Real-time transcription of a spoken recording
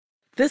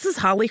This is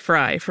Holly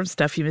Fry from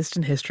Stuff You Missed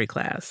in History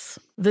Class.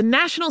 The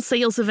national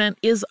sales event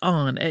is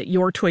on at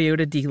your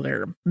Toyota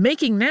dealer,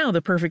 making now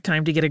the perfect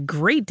time to get a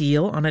great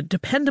deal on a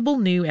dependable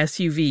new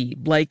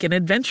SUV, like an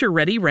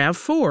adventure-ready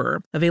RAV4.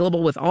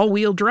 Available with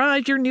all-wheel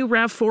drive, your new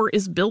RAV4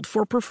 is built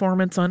for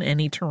performance on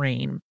any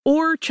terrain.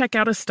 Or check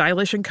out a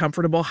stylish and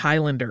comfortable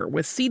Highlander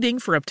with seating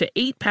for up to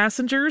 8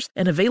 passengers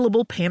and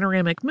available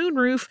panoramic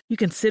moonroof. You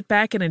can sit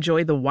back and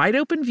enjoy the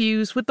wide-open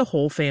views with the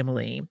whole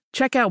family.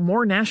 Check out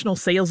more national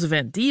sales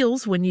event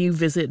deals when you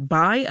visit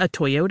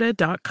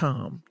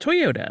buyatoyota.com.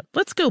 Toyota,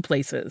 let's go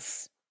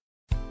places.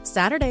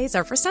 Saturdays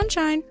are for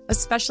sunshine,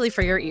 especially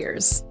for your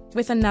ears.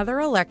 With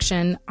another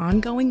election,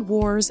 ongoing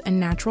wars,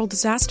 and natural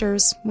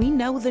disasters, we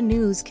know the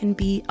news can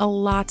be a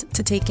lot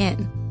to take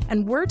in.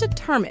 And we're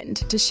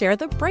determined to share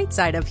the bright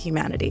side of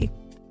humanity.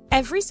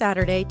 Every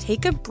Saturday,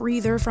 take a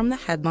breather from the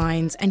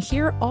headlines and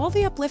hear all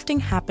the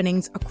uplifting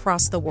happenings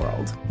across the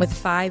world with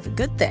 5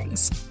 Good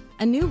Things,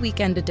 a new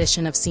weekend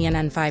edition of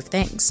CNN 5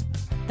 Things.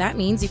 That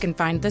means you can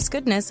find this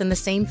goodness in the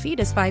same feed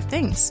as 5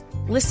 Things.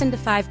 Listen to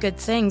 5 Good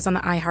Things on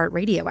the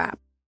iHeartRadio app.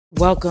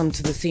 Welcome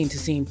to the Scene to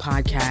Scene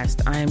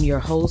podcast. I am your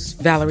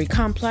host, Valerie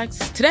Complex.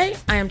 Today,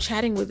 I am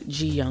chatting with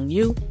Ji Young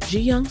Yu. Ji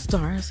Young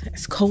stars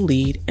as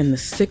co-lead in the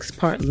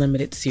 6-part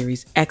limited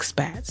series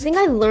Expats. I think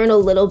I learn a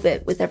little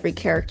bit with every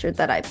character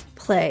that I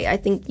play. I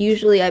think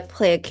usually I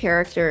play a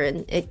character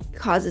and it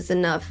causes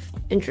enough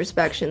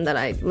introspection that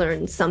I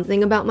learn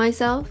something about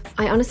myself.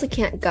 I honestly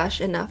can't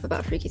gush enough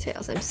about Freaky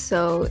Tales. I'm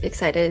so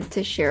excited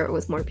to share it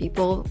with more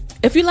people.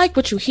 If you like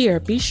what you hear,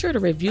 be sure to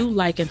review,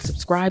 like, and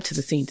subscribe to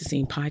the Scene to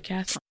Scene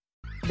podcast.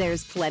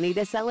 There's plenty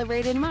to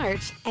celebrate in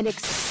March and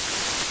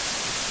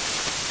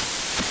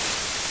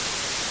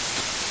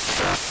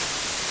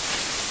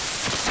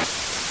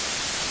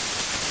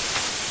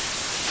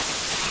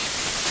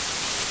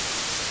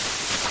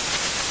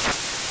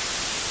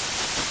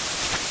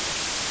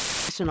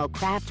National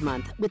Craft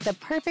Month with the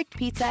perfect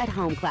pizza at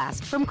home class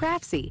from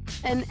Craftsy.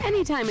 And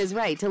anytime is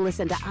right to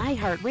listen to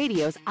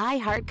iHeartRadio's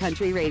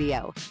iHeartCountry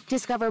Radio.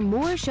 Discover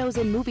more shows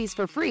and movies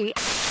for free.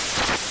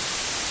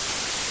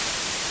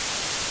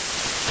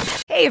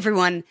 Hey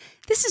everyone,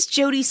 this is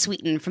Jody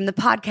Sweeten from the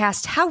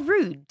podcast How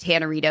Rude,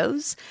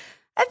 Tanneritos.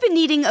 I've been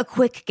needing a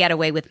quick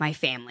getaway with my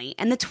family,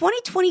 and the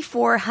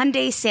 2024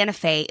 Hyundai Santa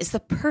Fe is the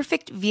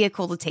perfect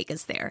vehicle to take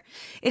us there.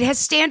 It has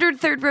standard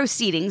third-row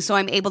seating, so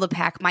I'm able to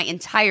pack my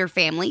entire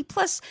family,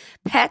 plus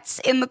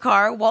pets, in the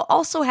car, while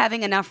also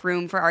having enough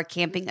room for our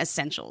camping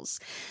essentials.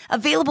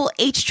 Available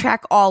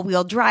H-Track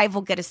all-wheel drive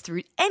will get us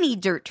through any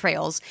dirt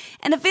trails,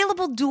 and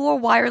available dual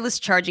wireless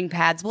charging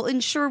pads will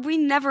ensure we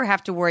never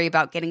have to worry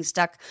about getting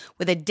stuck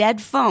with a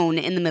dead phone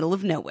in the middle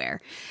of nowhere.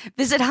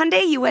 Visit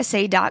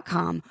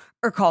HyundaiUSA.com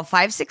or call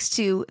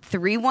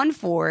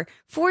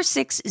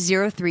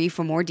 562-314-4603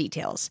 for more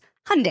details.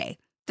 Hyundai,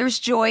 there's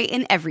joy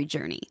in every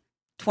journey.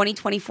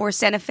 2024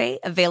 Santa Fe,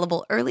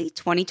 available early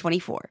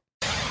 2024.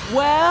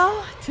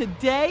 Well,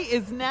 today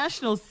is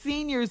National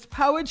Seniors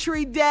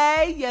Poetry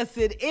Day. Yes,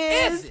 it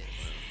is.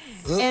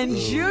 And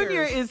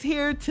Junior is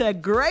here to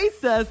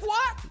grace us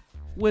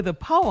with a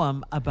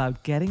poem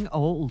about getting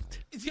old.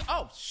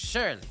 Oh,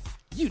 Shirley,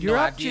 you know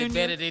I did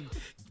better than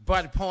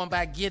brought a poem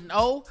about getting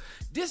old.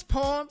 This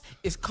poem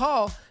is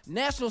called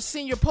National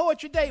Senior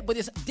Poetry Day, but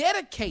it's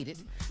dedicated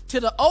to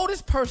the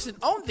oldest person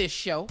on this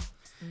show.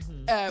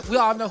 We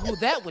all know who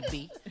that would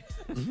be.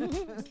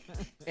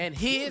 And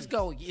here's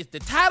go. The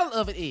title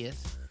of it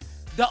is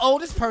The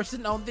Oldest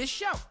Person on This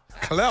Show.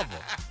 Clever.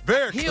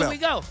 Very clever. Here we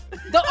go.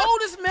 The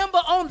oldest member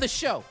on the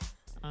show.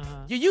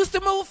 You used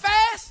to move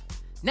fast.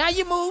 Now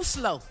you move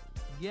slow.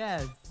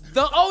 Yes.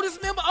 The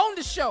oldest member on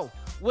the show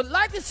would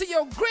like to see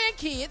your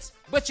grandkids,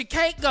 but you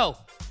can't go.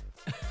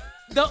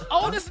 The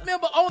oldest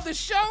member on the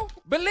show,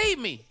 believe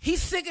me,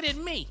 he's sicker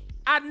than me.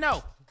 I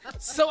know.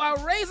 So I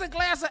raise a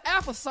glass of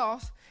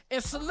applesauce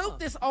and salute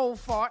this old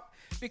fart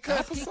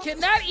because he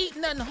cannot eat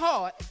nothing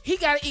hard. He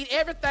got to eat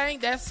everything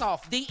that's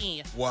soft. The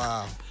end.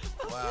 Wow.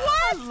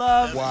 I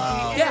love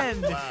the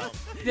end.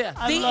 Yeah.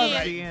 I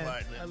love the end.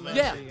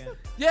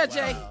 Yeah,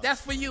 Jay,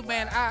 that's for you,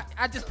 man.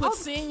 I just put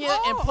senior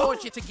and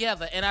poetry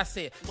together, and I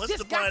said, what's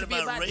the part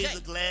about raise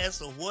a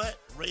glass of what?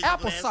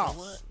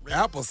 Applesauce.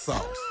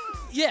 Applesauce.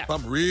 Yeah.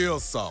 Something real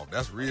soft.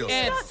 That's real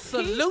and soft.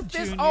 Salute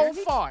this old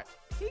fart.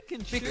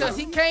 Because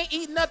he can't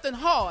eat nothing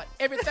hard.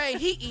 Everything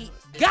he eat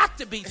got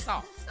to be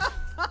soft.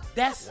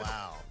 That's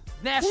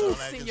National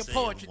Senior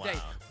Poetry Day.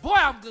 Boy,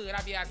 I'm good.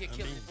 I be out here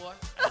killing it, boy.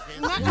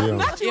 If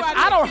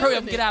I don't hurry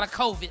up and get out of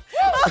COVID.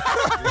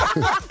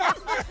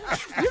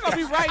 You're going to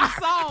be writing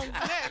songs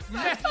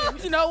next.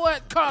 You know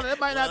what, Carla, that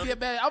might not be a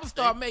bad. I'm going to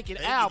start making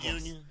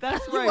albums.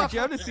 That's right.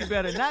 Jodeci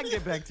better not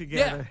get back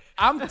together. Yeah,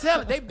 I'm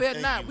telling they better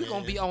not. We're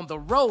going to be on the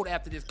road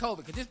after this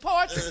COVID. Because this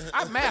poetry,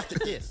 I mastered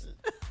this.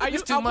 Are we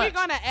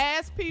going to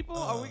ask people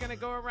or are we going to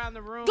go around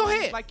the room? Go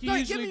ahead. Like you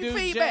usually give me do,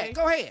 feedback. Jay?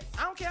 Go ahead.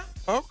 I don't care.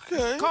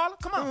 Okay. Carla,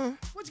 come on.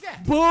 What you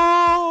got? Boo!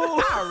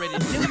 I already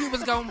knew knew you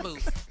was gonna boo.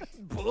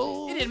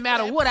 It didn't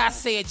matter what I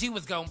said, you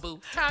was gonna boo.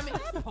 Tommy,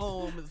 that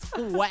poem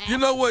is whack. You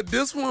know what?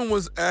 This one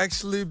was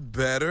actually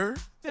better.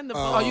 We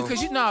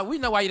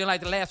know why you didn't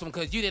like the last one,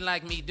 because you didn't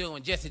like me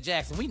doing Jesse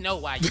Jackson. We know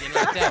why you didn't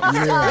like that one.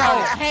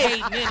 Yeah.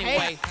 Hating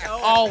anyway.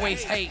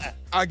 Always hating.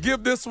 I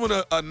give this one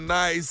a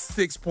nice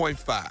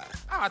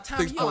 6.5. Oh,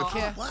 Tommy, you don't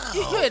care. Wow.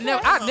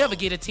 I'd never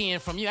get a 10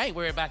 from you. I ain't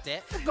worried about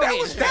that. Go ahead,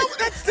 Shirley.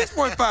 That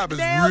 6.5 is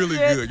Nailed really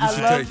it. good. You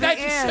should take it. Thank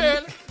you,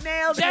 Shirley.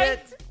 Nailed Jay,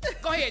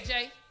 it. Go ahead,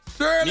 Jay.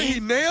 Shirley, he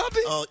nailed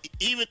it? Oh,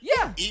 even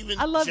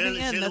I love Shirley,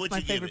 the end. Shirley, That's what my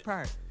you give favorite it?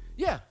 part.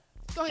 Yeah.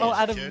 Go ahead. Oh,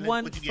 out of Shirley,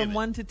 one, what'd you from give it?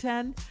 1 to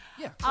 10?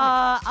 Yeah.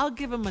 I'll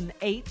give him an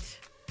 8.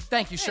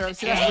 Thank you, Shirley.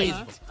 See, that's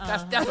reasonable.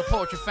 That's a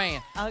poetry fan.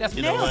 That's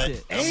You know what?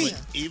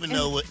 It. Even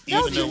though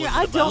Junior,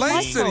 I don't like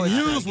Langston poetry.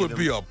 Hughes would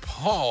be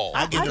appalled.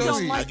 I give him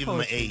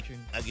an 8. poetry.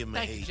 I give him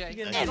an 8.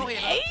 Jay. An Go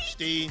ahead.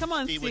 Steve, Come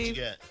on, Steve, what you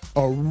Steve.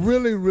 got? A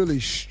really, really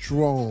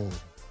strong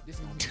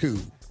 2.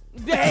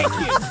 Thank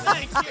you.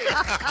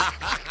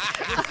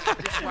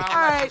 All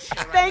right.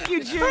 Thank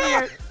you,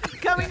 Junior.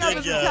 Coming up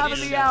at the top of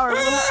the hour.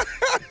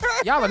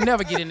 Y'all will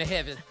never get into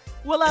heaven.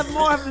 We'll have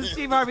more of the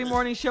Steve Harvey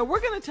Morning Show. We're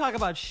going to talk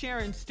about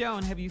Sharon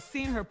Stone. Have you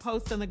seen her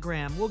post on the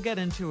gram? We'll get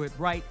into it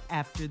right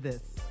after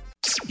this.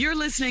 You're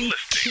listening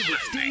to the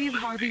Steve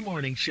Harvey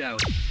Morning Show.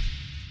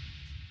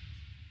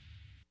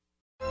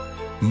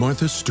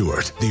 Martha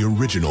Stewart, the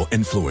original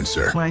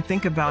influencer. When I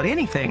think about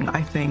anything,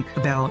 I think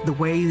about the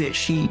way that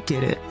she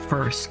did it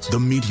first. The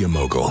media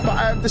mogul.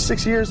 5 to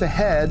 6 years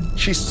ahead,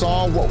 she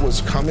saw what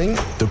was coming.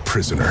 The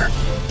prisoner.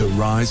 The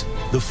rise,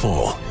 the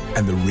fall,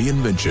 and the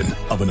reinvention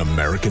of an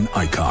American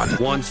icon.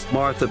 Once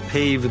Martha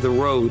paved the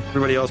road,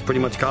 everybody else pretty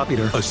much copied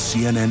her. A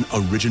CNN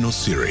original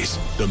series,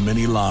 The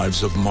Many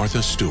Lives of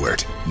Martha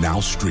Stewart, now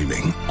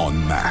streaming on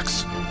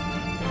Max.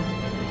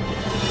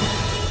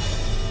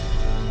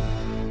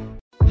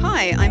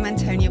 Hi, I'm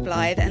Antonia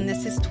Blythe, and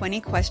this is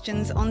 20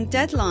 Questions on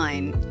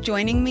Deadline.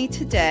 Joining me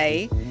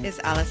today is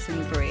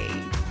Alison Brie.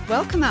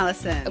 Welcome,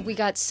 Alison. We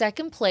got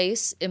second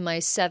place in my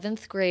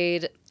 7th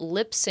grade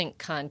lip sync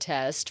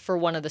contest for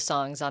one of the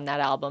songs on that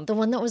album. The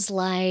one that was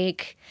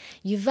like,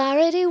 "You've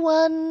already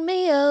won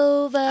me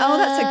over." Oh,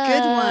 that's a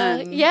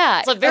good one. Yeah.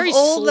 It's like very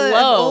slow. Of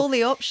all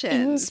the options.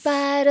 In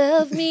spite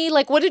of me.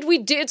 Like, what did we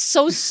do? It's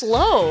so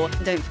slow.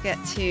 Don't forget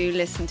to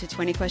listen to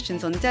 20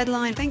 Questions on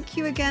Deadline. Thank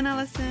you again,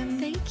 Alison.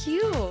 Thank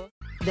you.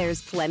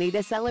 There's plenty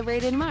to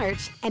celebrate in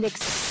March and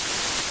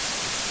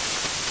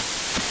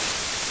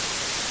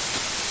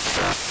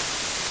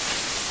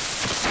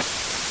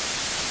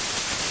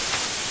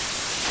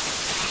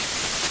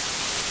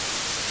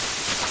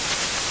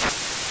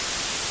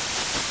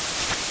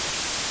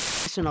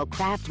National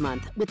Craft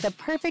Month with the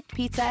Perfect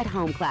Pizza at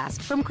Home class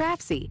from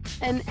Craftsy.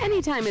 And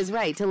anytime is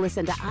right to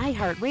listen to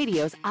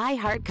iHeartRadio's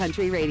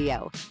iHeartCountry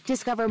Radio.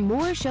 Discover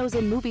more shows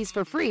and movies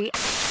for free.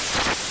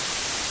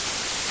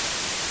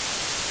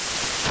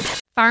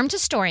 Farm to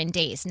store in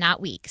days, not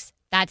weeks.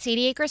 That's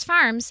 80 Acres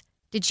Farms.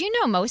 Did you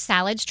know most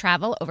salads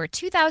travel over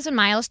 2,000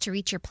 miles to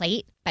reach your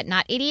plate? But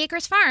not 80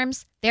 Acres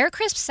Farms. Their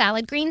crisp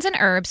salad greens and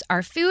herbs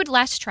are food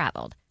less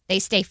traveled. They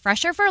stay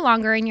fresher for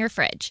longer in your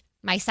fridge.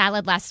 My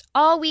salad lasts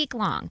all week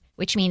long,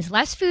 which means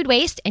less food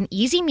waste and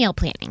easy meal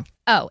planning.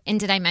 Oh, and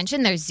did I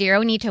mention there's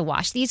zero need to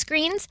wash these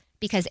greens?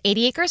 Because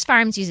 80 Acres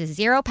Farms uses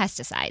 0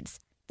 pesticides.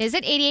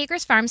 Visit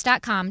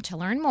 80acresfarms.com to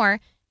learn more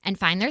and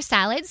find their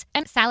salads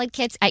and salad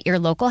kits at your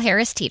local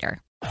Harris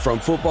Teeter. From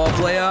football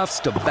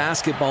playoffs to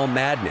basketball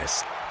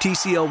madness,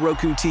 TCL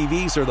Roku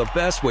TVs are the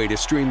best way to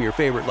stream your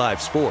favorite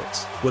live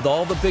sports. With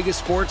all the biggest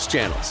sports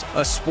channels,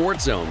 a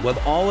sports zone with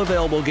all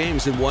available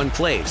games in one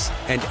place,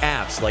 and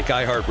apps like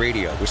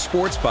iHeartRadio with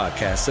sports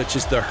podcasts such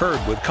as The Herd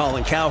with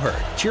Colin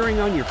Cowherd. Cheering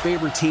on your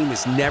favorite team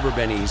has never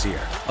been easier.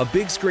 A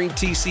big screen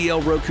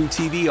TCL Roku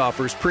TV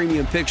offers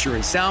premium picture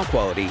and sound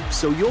quality,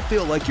 so you'll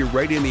feel like you're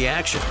right in the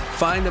action.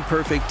 Find the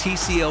perfect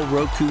TCL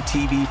Roku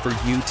TV for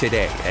you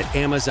today at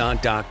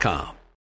Amazon.com.